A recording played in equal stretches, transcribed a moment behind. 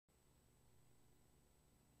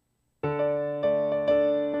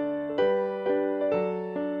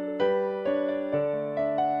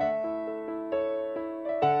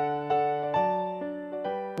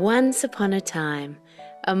Once upon a time,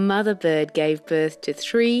 a mother bird gave birth to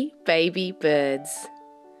 3 baby birds.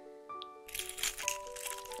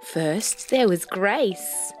 First, there was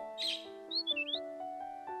Grace.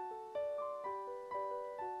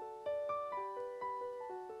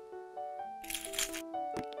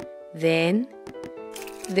 Then,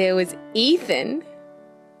 there was Ethan.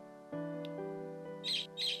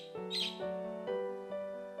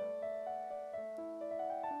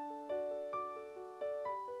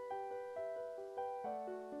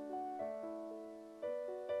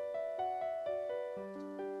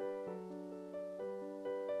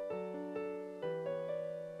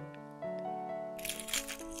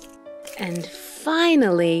 And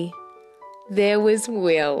finally, there was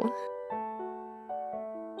Will.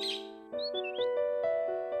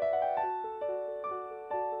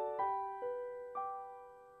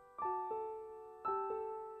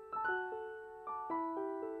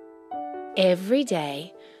 Every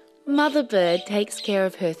day, Mother Bird takes care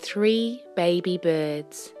of her 3 baby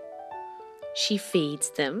birds. She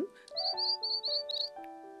feeds them,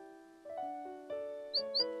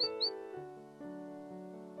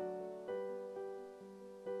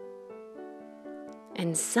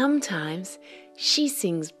 and sometimes she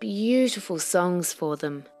sings beautiful songs for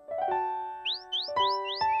them.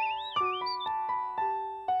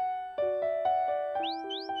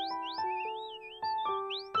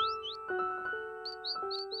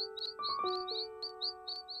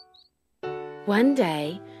 One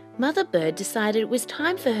day, Mother Bird decided it was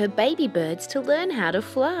time for her baby birds to learn how to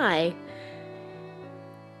fly.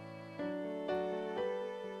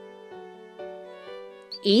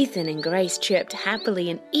 Ethan and Grace chirped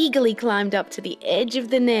happily and eagerly climbed up to the edge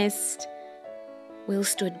of the nest. Will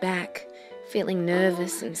stood back, feeling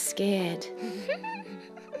nervous and scared.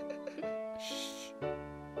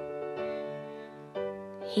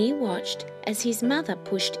 He watched as his mother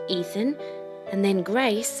pushed Ethan and then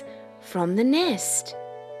Grace from the nest.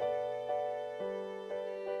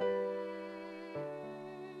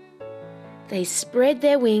 They spread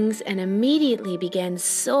their wings and immediately began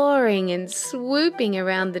soaring and swooping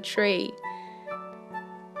around the tree.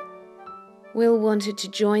 Will wanted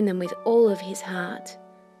to join them with all of his heart.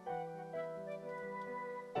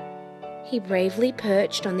 He bravely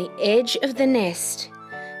perched on the edge of the nest,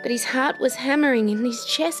 but his heart was hammering in his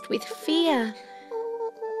chest with fear.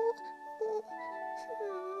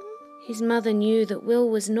 His mother knew that Will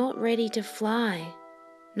was not ready to fly,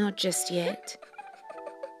 not just yet.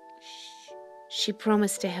 She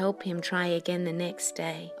promised to help him try again the next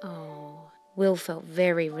day. Oh, Will felt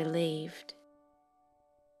very relieved.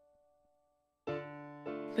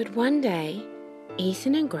 But one day,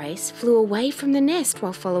 Ethan and Grace flew away from the nest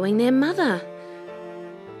while following their mother.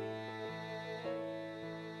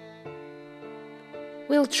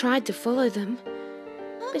 Will tried to follow them,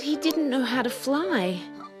 but he didn't know how to fly.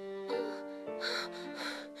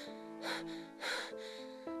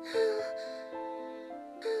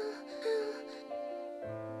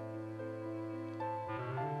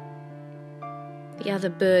 The other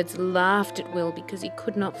birds laughed at Will because he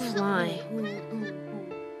could not fly.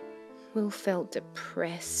 Will felt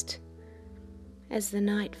depressed as the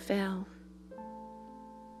night fell.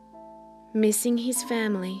 Missing his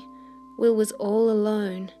family, Will was all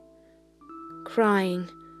alone, crying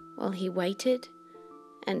while he waited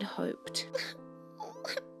and hoped.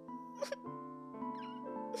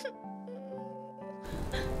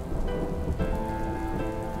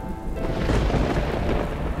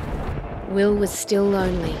 Will was still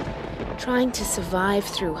lonely, trying to survive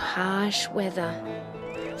through harsh weather.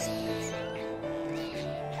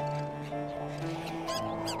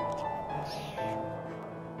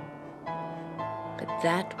 But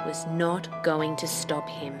that was not going to stop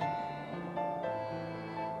him.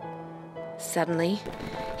 Suddenly,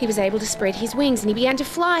 he was able to spread his wings and he began to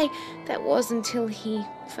fly. That was until he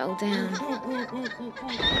fell down.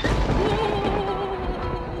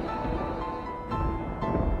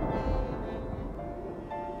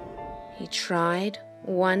 He tried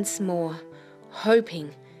once more,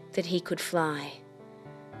 hoping that he could fly.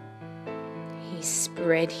 He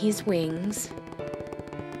spread his wings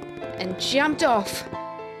and jumped off.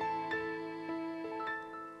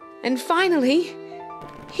 And finally,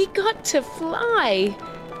 he got to fly.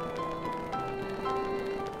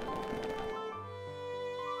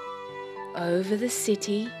 Over the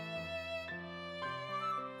city,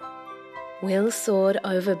 Will soared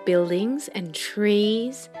over buildings and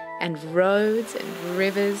trees and roads and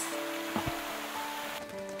rivers.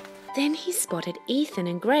 Then he spotted Ethan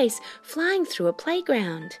and Grace flying through a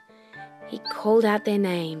playground. He called out their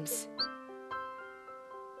names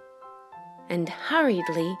and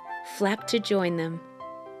hurriedly flapped to join them.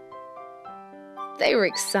 They were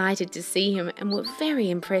excited to see him and were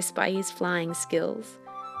very impressed by his flying skills.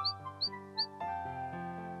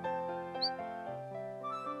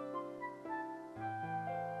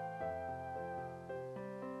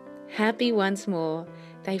 Happy once more,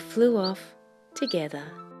 they flew off together.